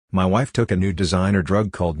My wife took a new designer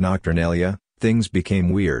drug called Nocturnalia. Things became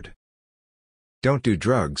weird. Don't do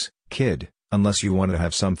drugs, kid, unless you want to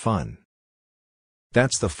have some fun.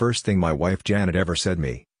 That's the first thing my wife Janet ever said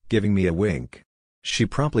me, giving me a wink. She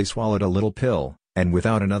promptly swallowed a little pill, and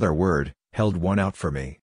without another word, held one out for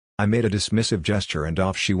me. I made a dismissive gesture and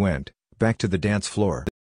off she went, back to the dance floor.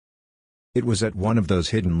 It was at one of those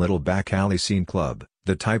hidden little back alley scene club,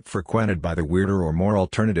 the type frequented by the weirder or more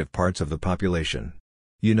alternative parts of the population.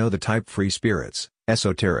 You know the type: free spirits,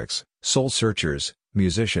 esoterics, soul searchers,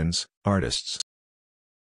 musicians, artists.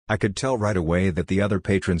 I could tell right away that the other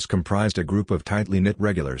patrons comprised a group of tightly knit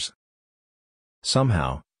regulars.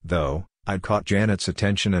 Somehow, though, I'd caught Janet's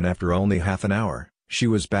attention, and after only half an hour, she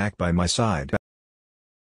was back by my side.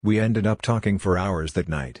 We ended up talking for hours that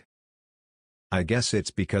night. I guess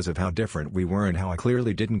it's because of how different we were and how I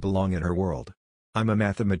clearly didn't belong in her world. I'm a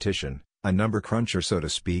mathematician, a number cruncher so to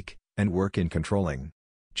speak, and work in controlling.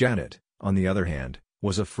 Janet, on the other hand,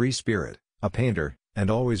 was a free spirit, a painter, and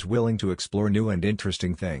always willing to explore new and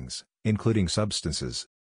interesting things, including substances.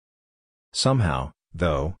 Somehow,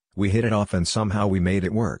 though, we hit it off and somehow we made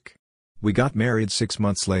it work. We got married 6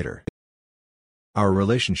 months later. Our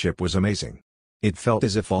relationship was amazing. It felt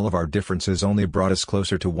as if all of our differences only brought us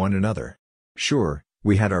closer to one another. Sure,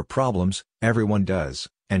 we had our problems, everyone does,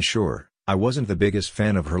 and sure, I wasn't the biggest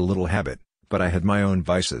fan of her little habit, but I had my own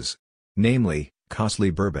vices. Namely, costly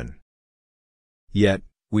bourbon. Yet,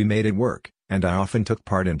 we made it work, and I often took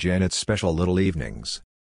part in Janet's special little evenings.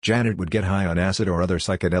 Janet would get high on acid or other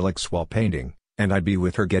psychedelics while painting, and I'd be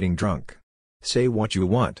with her getting drunk. Say what you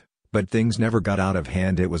want, but things never got out of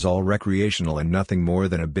hand. It was all recreational and nothing more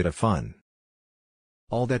than a bit of fun.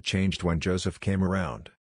 All that changed when Joseph came around.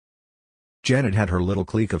 Janet had her little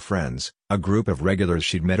clique of friends, a group of regulars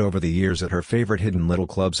she'd met over the years at her favorite hidden little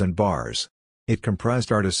clubs and bars. It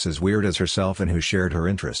comprised artists as weird as herself and who shared her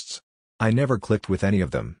interests. I never clicked with any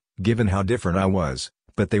of them, given how different I was,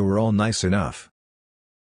 but they were all nice enough.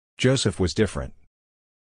 Joseph was different.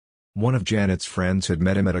 One of Janet's friends had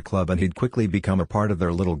met him at a club and he'd quickly become a part of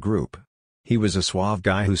their little group. He was a suave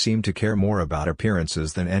guy who seemed to care more about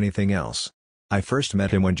appearances than anything else. I first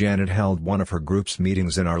met him when Janet held one of her group's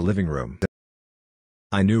meetings in our living room.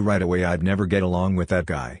 I knew right away I'd never get along with that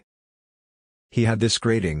guy. He had this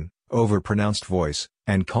grating, overpronounced voice,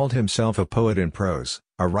 and called himself a poet in prose,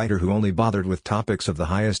 a writer who only bothered with topics of the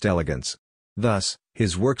highest elegance. Thus,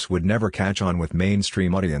 his works would never catch on with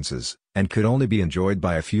mainstream audiences, and could only be enjoyed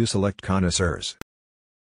by a few select connoisseurs.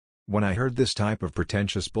 When I heard this type of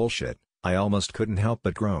pretentious bullshit, I almost couldn't help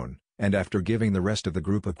but groan, and after giving the rest of the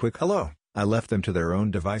group a quick hello, I left them to their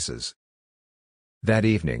own devices. That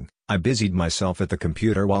evening, I busied myself at the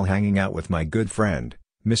computer while hanging out with my good friend,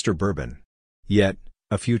 Mr. Bourbon. Yet,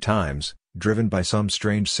 a few times, driven by some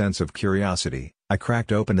strange sense of curiosity, I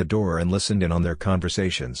cracked open the door and listened in on their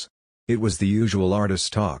conversations. It was the usual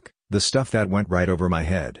artist talk, the stuff that went right over my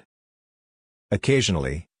head.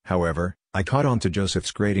 Occasionally, however, I caught on to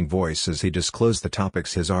Joseph's grating voice as he disclosed the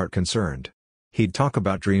topics his art concerned. He'd talk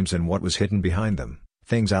about dreams and what was hidden behind them,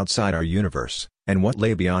 things outside our universe, and what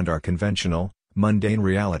lay beyond our conventional, mundane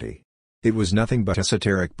reality. It was nothing but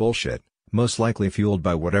esoteric bullshit, most likely fueled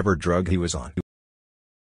by whatever drug he was on.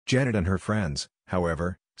 Janet and her friends,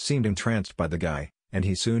 however, seemed entranced by the guy, and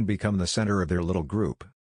he soon became the center of their little group.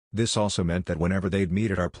 This also meant that whenever they'd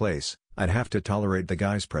meet at our place, I'd have to tolerate the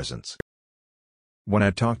guy's presence. When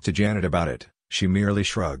I talked to Janet about it, she merely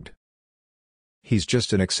shrugged. "He's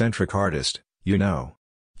just an eccentric artist, you know.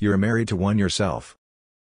 You're married to one yourself."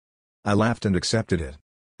 I laughed and accepted it.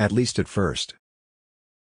 At least at first.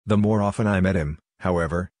 The more often I met him,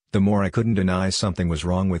 however, the more I couldn't deny something was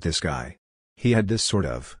wrong with this guy. He had this sort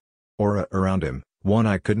of aura around him, one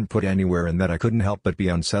I couldn't put anywhere and that I couldn't help but be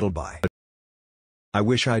unsettled by. I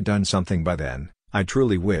wish I'd done something by then, I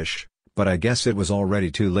truly wish, but I guess it was already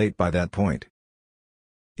too late by that point.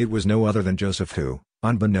 It was no other than Joseph who,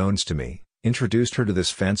 unbeknownst to me, introduced her to this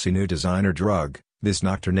fancy new designer drug, this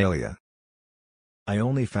Nocturnalia. I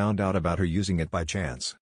only found out about her using it by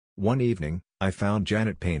chance. One evening, I found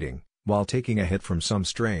Janet painting, while taking a hit from some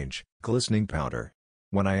strange, glistening powder.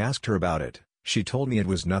 When I asked her about it, she told me it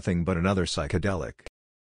was nothing but another psychedelic.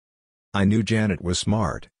 I knew Janet was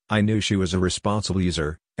smart, I knew she was a responsible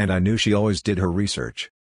user, and I knew she always did her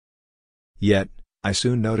research. Yet, I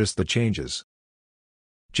soon noticed the changes.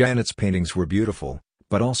 Janet's paintings were beautiful,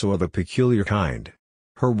 but also of a peculiar kind.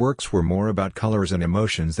 Her works were more about colors and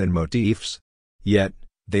emotions than motifs. Yet,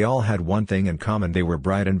 they all had one thing in common: they were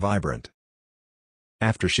bright and vibrant.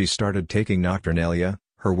 After she started taking Nocturnalia,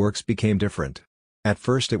 her works became different. At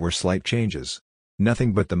first it were slight changes.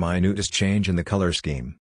 Nothing but the minutest change in the color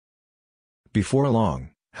scheme. Before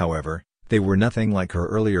long, However, they were nothing like her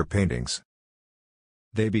earlier paintings.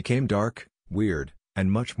 They became dark, weird,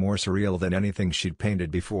 and much more surreal than anything she'd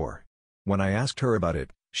painted before. When I asked her about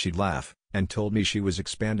it, she'd laugh, and told me she was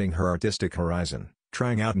expanding her artistic horizon,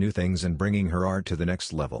 trying out new things and bringing her art to the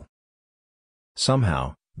next level.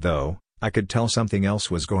 Somehow, though, I could tell something else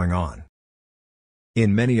was going on.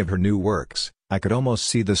 In many of her new works, I could almost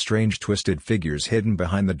see the strange twisted figures hidden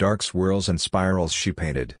behind the dark swirls and spirals she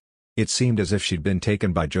painted. It seemed as if she'd been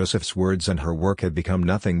taken by Joseph's words and her work had become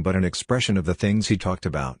nothing but an expression of the things he talked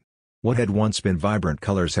about. What had once been vibrant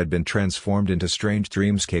colors had been transformed into strange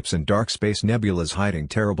dreamscapes and dark space nebulas hiding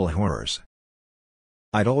terrible horrors.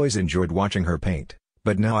 I'd always enjoyed watching her paint,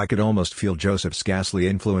 but now I could almost feel Joseph's ghastly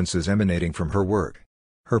influences emanating from her work.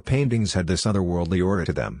 Her paintings had this otherworldly aura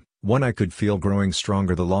to them, one I could feel growing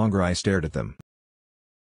stronger the longer I stared at them.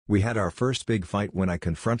 We had our first big fight when I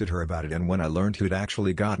confronted her about it and when I learned who'd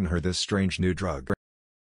actually gotten her this strange new drug.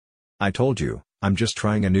 "I told you, I'm just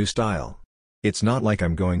trying a new style. It's not like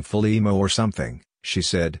I'm going full emo or something," she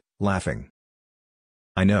said, laughing.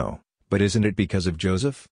 "I know, but isn't it because of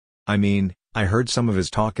Joseph? I mean, I heard some of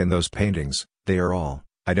his talk in those paintings, they are all,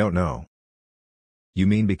 I don't know." "You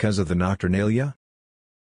mean because of the Nocturnalia?"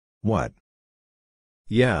 "What?"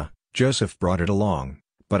 "Yeah, Joseph brought it along,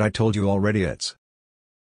 but I told you already it's..."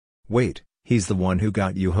 "Wait, he's the one who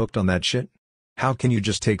got you hooked on that shit? How can you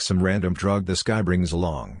just take some random drug this guy brings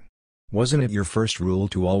along? Wasn't it your first rule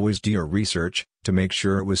to always do your research, to make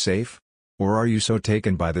sure it was safe? Or are you so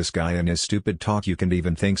taken by this guy and his stupid talk you can't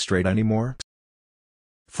even think straight anymore?"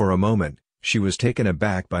 For a moment, she was taken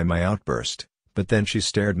aback by my outburst, but then she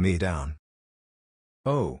stared me down.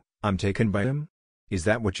 "Oh, I'm taken by him? Is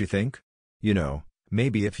that what you think? You know,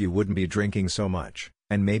 maybe if you wouldn't be drinking so much,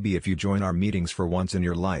 and maybe if you join our meetings for once in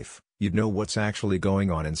your life, you'd know what's actually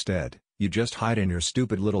going on instead. You just hide in your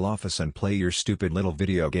stupid little office and play your stupid little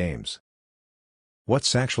video games."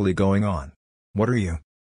 "What's actually going on? What are you..."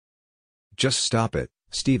 "Just stop it,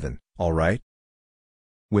 Stephen, all right?"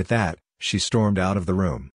 With that, she stormed out of the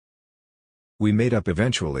room. We made up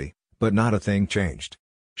eventually, but not a thing changed.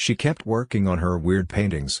 She kept working on her weird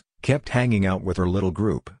paintings, kept hanging out with her little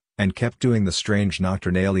group, and kept doing the strange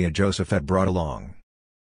Nocturnalia Joseph had brought along.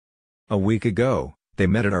 A week ago, they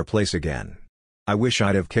met at our place again. I wish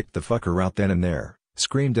I'd have kicked the fucker out then and there,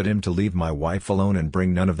 screamed at him to leave my wife alone and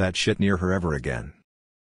bring none of that shit near her ever again.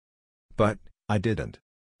 But, I didn't.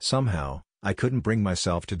 Somehow, I couldn't bring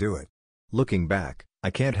myself to do it. Looking back, I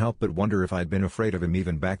can't help but wonder if I'd been afraid of him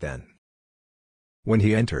even back then. When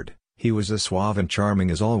he entered, he was as suave and charming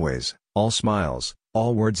as always, all smiles,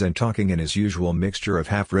 all words and talking in his usual mixture of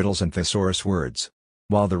half-riddles and thesaurus words.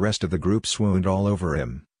 While the rest of the group swooned all over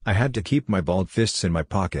him, I had to keep my balled fists in my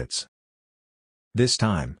pockets. This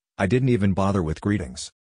time, I didn't even bother with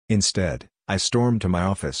greetings. Instead, I stormed to my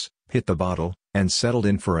office, hit the bottle, and settled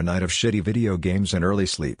in for a night of shitty video games and early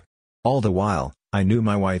sleep. All the while, I knew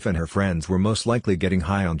my wife and her friends were most likely getting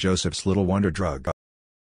high on Joseph's little wonder drug.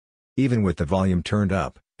 Even with the volume turned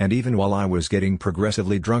up, and even while I was getting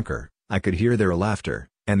progressively drunker, I could hear their laughter,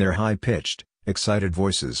 and their high-pitched, excited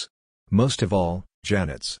voices. Most of all,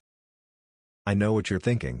 Janet's. I know what you're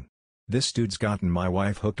thinking. This dude's gotten my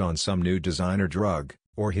wife hooked on some new designer drug,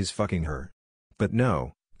 or he's fucking her. But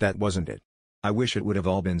no, that wasn't it. I wish it would have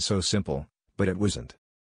all been so simple, but it wasn't.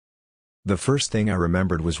 The first thing I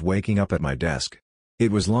remembered was waking up at my desk.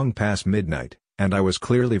 It was long past midnight, and I was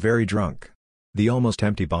clearly very drunk. The almost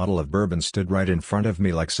empty bottle of bourbon stood right in front of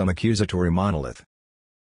me like some accusatory monolith.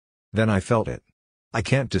 Then I felt it. I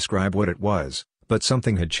can't describe what it was, but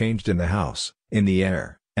something had changed in the house, in the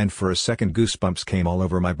air, and for a second goosebumps came all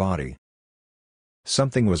over my body.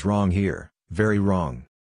 Something was wrong here, very wrong.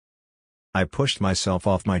 I pushed myself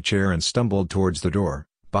off my chair and stumbled towards the door,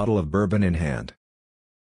 bottle of bourbon in hand.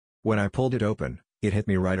 When I pulled it open, it hit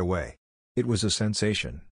me right away. It was a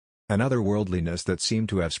sensation. An otherworldliness that seemed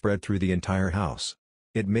to have spread through the entire house.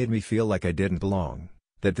 It made me feel like I didn't belong,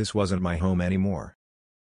 that this wasn't my home anymore.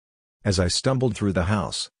 As I stumbled through the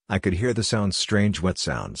house, I could hear the sounds, strange wet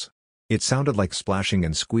sounds. It sounded like splashing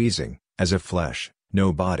and squeezing, as if flesh,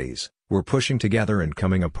 no bodies, were pushing together and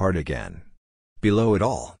coming apart again. Below it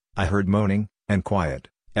all, I heard moaning, and quiet,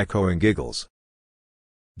 echoing giggles.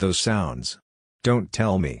 Those sounds. Don't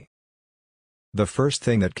tell me. The first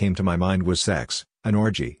thing that came to my mind was sex, an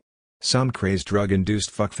orgy. Some crazed drug-induced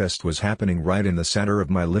fuckfest was happening right in the center of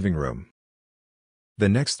my living room. The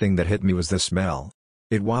next thing that hit me was the smell.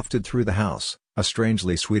 It wafted through the house, a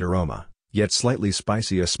strangely sweet aroma, yet slightly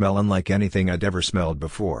spicy, a smell unlike anything I'd ever smelled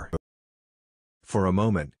before. For a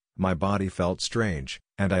moment, my body felt strange,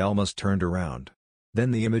 and I almost turned around.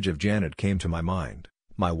 Then the image of Janet came to my mind,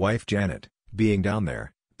 my wife Janet, being down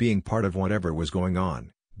there, being part of whatever was going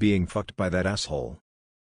on, being fucked by that asshole.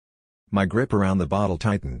 My grip around the bottle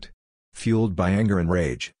tightened. Fueled by anger and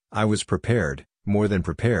rage, I was prepared, more than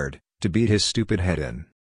prepared, to beat his stupid head in.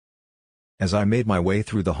 As I made my way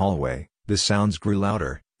through the hallway, the sounds grew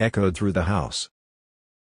louder, echoed through the house.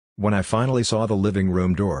 When I finally saw the living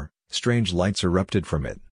room door, strange lights erupted from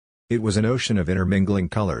it. It was an ocean of intermingling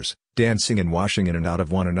colors, dancing and washing in and out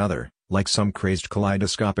of one another, like some crazed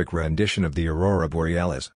kaleidoscopic rendition of the aurora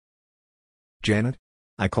borealis. "Janet?"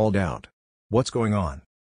 I called out. "What's going on?"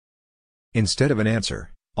 Instead of an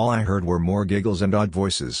answer, all I heard were more giggles and odd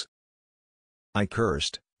voices. I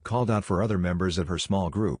cursed, called out for other members of her small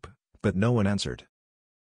group, but no one answered.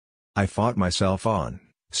 I fought myself on,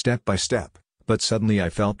 step by step, but suddenly I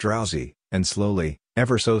felt drowsy, and slowly,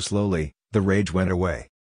 ever so slowly, the rage went away.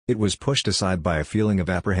 It was pushed aside by a feeling of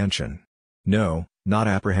apprehension. No, not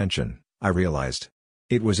apprehension, I realized.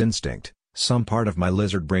 It was instinct, some part of my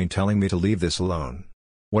lizard brain telling me to leave this alone.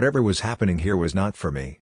 Whatever was happening here was not for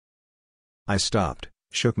me. I stopped,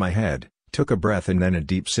 shook my head, took a breath and then a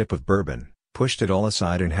deep sip of bourbon, pushed it all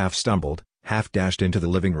aside and half stumbled, half dashed into the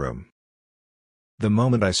living room. The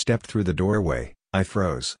moment I stepped through the doorway, I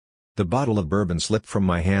froze. The bottle of bourbon slipped from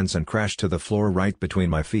my hands and crashed to the floor right between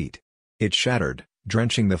my feet. It shattered,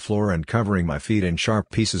 drenching the floor and covering my feet in sharp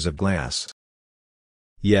pieces of glass.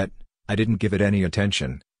 Yet, I didn't give it any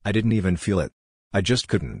attention, I didn't even feel it. I just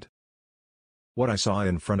couldn't. What I saw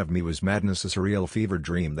in front of me was madness, a surreal fever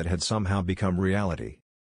dream that had somehow become reality.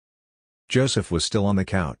 Joseph was still on the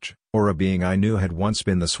couch, or a being I knew had once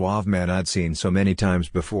been the suave man I'd seen so many times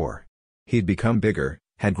before. He'd become bigger,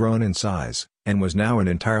 had grown in size, and was now an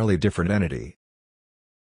entirely different entity.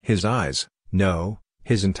 His eyes, no,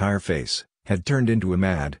 his entire face, had turned into a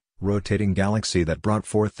mad, rotating galaxy that brought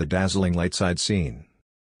forth the dazzling lights I'd seen.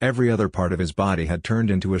 Every other part of his body had turned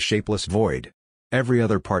into a shapeless void. Every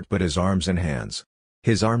other part but his arms and hands.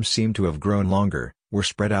 His arms seemed to have grown longer, were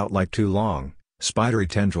spread out like two long, spidery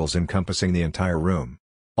tendrils encompassing the entire room.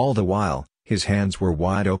 All the while, his hands were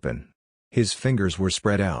wide open. His fingers were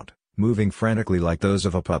spread out, moving frantically like those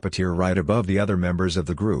of a puppeteer right above the other members of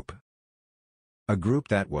the group. A group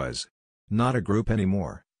that was not a group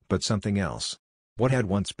anymore, but something else. What had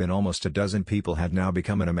once been almost a dozen people had now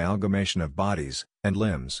become an amalgamation of bodies, and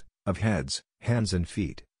limbs, of heads, hands and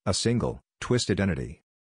feet, a single, twisted entity.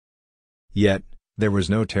 Yet, there was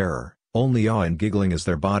no terror, only awe and giggling as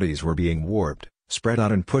their bodies were being warped, spread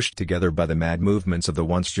out and pushed together by the mad movements of the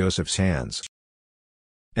once Joseph's hands.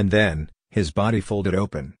 And then, his body folded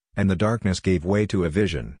open, and the darkness gave way to a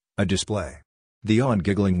vision, a display. The awe and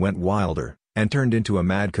giggling went wilder, and turned into a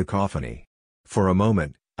mad cacophony. For a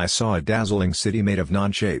moment, I saw a dazzling city made of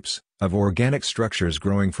non-shapes, of organic structures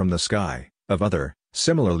growing from the sky, of other,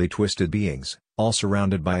 similarly twisted beings, all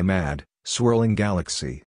surrounded by a mad, swirling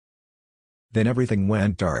galaxy. Then everything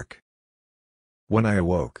went dark. When I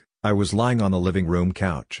awoke, I was lying on the living room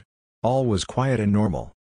couch. All was quiet and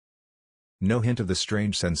normal. No hint of the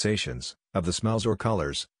strange sensations, of the smells or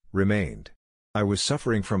colors, remained. I was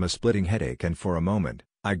suffering from a splitting headache and for a moment,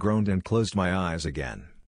 I groaned and closed my eyes again.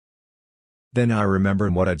 Then I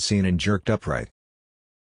remembered what I'd seen and jerked upright.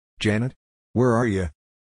 "Janet? Where are you?"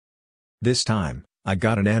 This time, I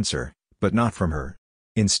got an answer, but not from her.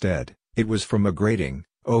 Instead, it was from a grating,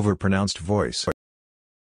 overpronounced voice.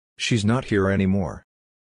 "She's not here anymore."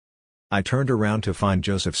 I turned around to find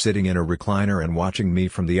Joseph sitting in a recliner and watching me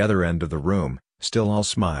from the other end of the room, still all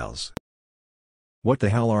smiles. "What the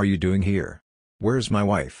hell are you doing here? Where's my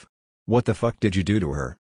wife? What the fuck did you do to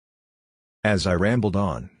her?" As I rambled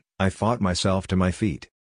on, I fought myself to my feet.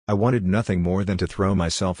 I wanted nothing more than to throw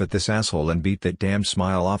myself at this asshole and beat that damn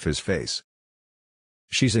smile off his face.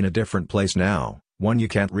 "She's in a different place now, one you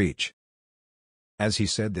can't reach." As he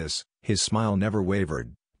said this, his smile never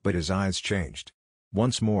wavered, but his eyes changed.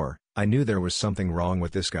 Once more, I knew there was something wrong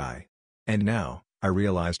with this guy. And now, I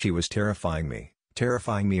realized he was terrifying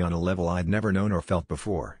me on a level I'd never known or felt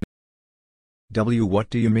before. What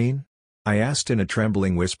do you mean?" I asked in a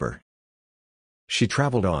trembling whisper. "She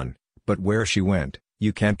traveled on, but where she went,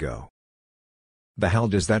 you can't go." "The hell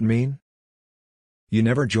does that mean?" "You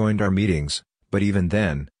never joined our meetings, but even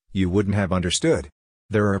then, you wouldn't have understood.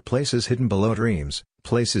 There are places hidden below dreams,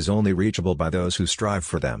 places only reachable by those who strive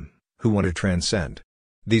for them, who want to transcend.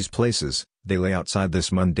 These places, they lay outside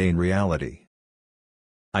this mundane reality."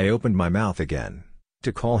 I opened my mouth again,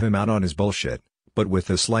 to call him out on his bullshit, but with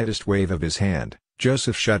the slightest wave of his hand,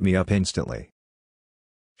 Joseph shut me up instantly.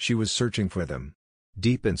 "She was searching for them.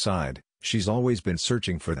 Deep inside, she's always been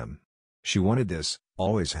searching for them. She wanted this,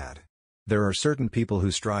 always had. There are certain people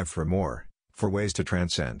who strive for more, for ways to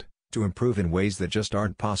transcend, to improve in ways that just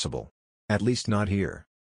aren't possible. At least not here.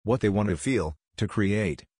 What they want to feel, to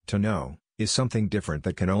create, to know, is something different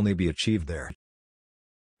that can only be achieved there.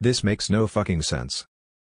 This makes no fucking sense.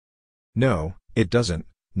 No, it doesn't,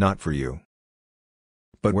 not for you.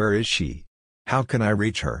 But where is she? How can I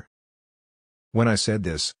reach her? When I said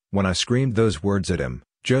this, when I screamed those words at him,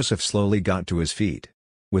 Joseph slowly got to his feet.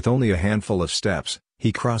 With only a handful of steps,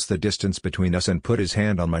 he crossed the distance between us and put his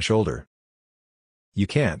hand on my shoulder. "You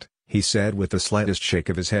can't," he said with the slightest shake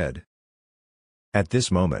of his head. At this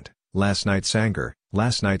moment, last night's anger,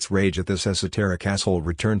 last night's rage at this esoteric asshole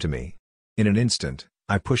returned to me. In an instant,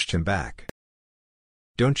 I pushed him back.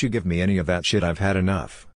 "Don't you give me any of that shit, I've had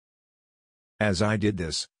enough." As I did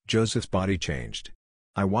this, Joseph's body changed.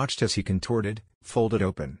 I watched as he contorted, folded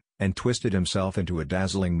open, and twisted himself into a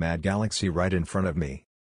dazzling mad galaxy right in front of me.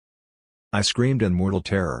 I screamed in mortal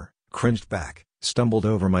terror, cringed back, stumbled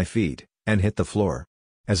over my feet, and hit the floor.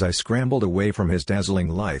 As I scrambled away from his dazzling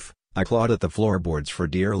life, I clawed at the floorboards for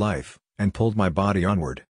dear life, and pulled my body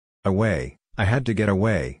onward. Away, I had to get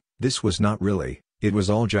away. This was not really, it was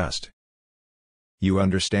all just. "You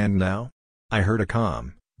understand now?" I heard a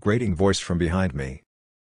calm, grating voice from behind me.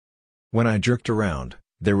 When I jerked around,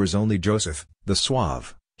 there was only Joseph, the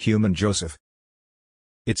suave, human Joseph.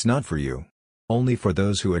 "It's not for you. Only for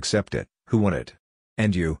those who accept it, who want it.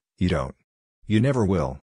 And you don't. You never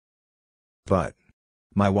will." "But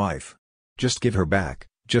my wife. Just give her back,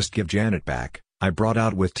 just give Janet back," I brought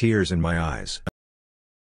out with tears in my eyes.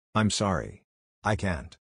 "I'm sorry. I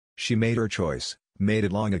can't. She made her choice, made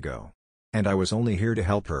it long ago. And I was only here to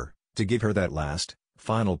help her, to give her that last,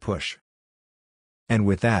 final push." And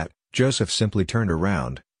with that, Joseph simply turned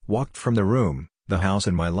around, walked from the room, the house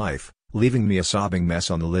and my life, leaving me a sobbing mess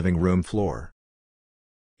on the living room floor.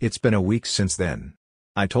 It's been a week since then.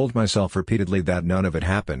 I told myself repeatedly that none of it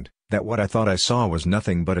happened, that what I thought I saw was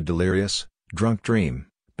nothing but a delirious, drunk dream,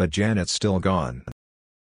 but Janet's still gone.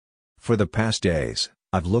 For the past days,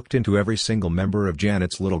 I've looked into every single member of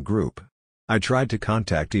Janet's little group. I tried to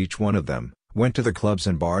contact each one of them, went to the clubs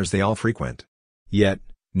and bars they all frequent. Yet,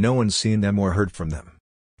 no one's seen them or heard from them.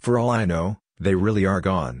 For all I know, they really are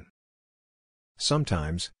gone.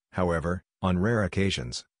 Sometimes, however, on rare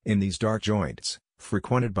occasions, in these dark joints,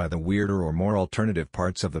 frequented by the weirder or more alternative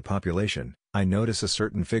parts of the population, I notice a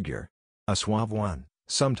certain figure. A suave one,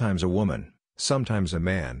 sometimes a woman, sometimes a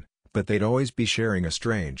man, but they'd always be sharing a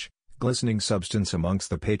strange, glistening substance amongst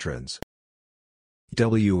the patrons.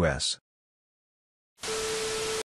 W.S.